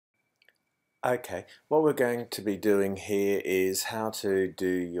Okay, what we're going to be doing here is how to do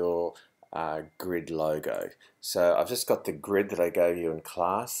your grid logo. So I've just got the grid that I gave you in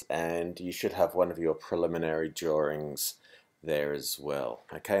class, and you should have one of your preliminary drawings there as well.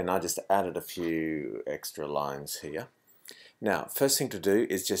 Okay, and I just added a few extra lines here. Now, first thing to do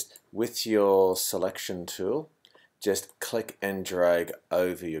is just with your selection tool, just click and drag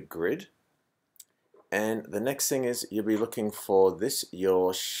over your grid. And the next thing is you'll be looking for this,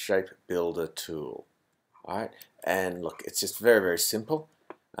 your shape builder tool. Alright, and look, it's just very, very simple.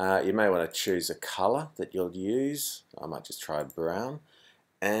 You may want to choose a color that you'll use. I might just try brown.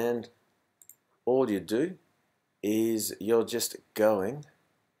 And all you do is you're just going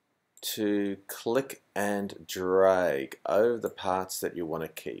to click and drag over the parts that you want to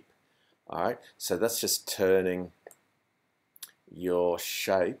keep. Alright, so that's just turning your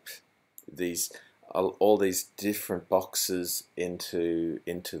shape, these all these different boxes into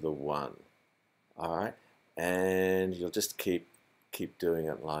the one. Alright, and you'll just keep doing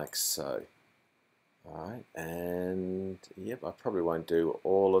it like so. Alright, and yep, I probably won't do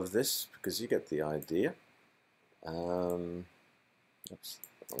all of this because you get the idea. Oops,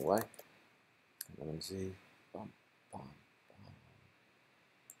 wrong way. Z, bum, bum, bum.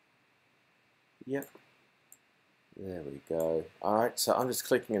 Yep, there we go. Alright, so I'm just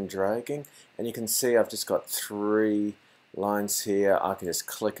clicking and dragging, and you can see I've just got 3 lines here. I can just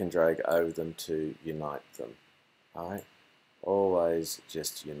click and drag over them to unite them. Alright, always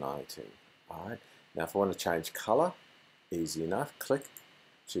just uniting. Alright, now if I want to change color, easy enough, click,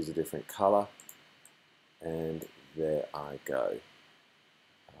 choose a different color, and there I go.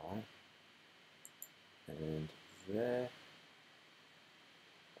 Alright, and there.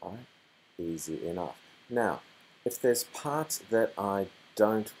 Alright, easy enough. Now, if there's parts that I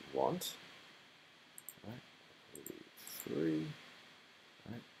don't want, right, 3,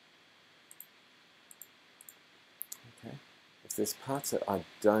 right, okay, if there's parts that I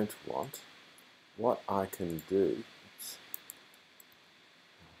don't want, what I can do, oops,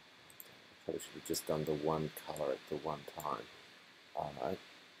 I probably should have just done the one color at the one time. Alright,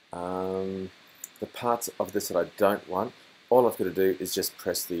 the parts of this that I don't want, all I've got to do is just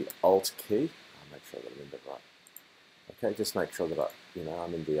press the Alt key. I'll make sure that I'm in the right. Okay, just make sure that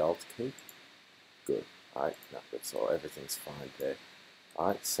I'm in the Alt key. Good. Alright, no, that's all. Everything's fine there.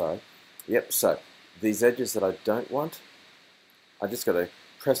 Alright, so, yep, so these edges that I don't want, I just got to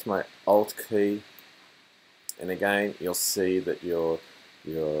press my Alt key, and again, you'll see that your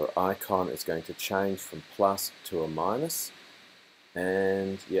icon is going to change from plus to a minus,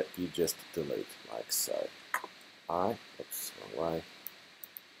 and yep, you just delete like so. Alright, oops, wrong way.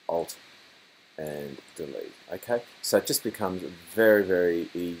 Alt and delete. Okay, so it just becomes very, very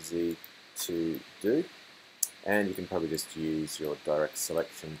easy to do, and you can probably just use your direct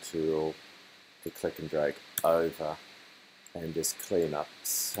selection tool to click and drag over and just clean up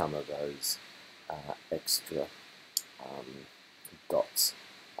some of those extra dots.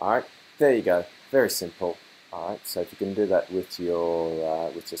 Alright, there you go, very simple. Alright, so if you can do that with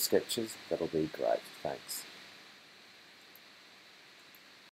your sketches, that'll be great. Thanks.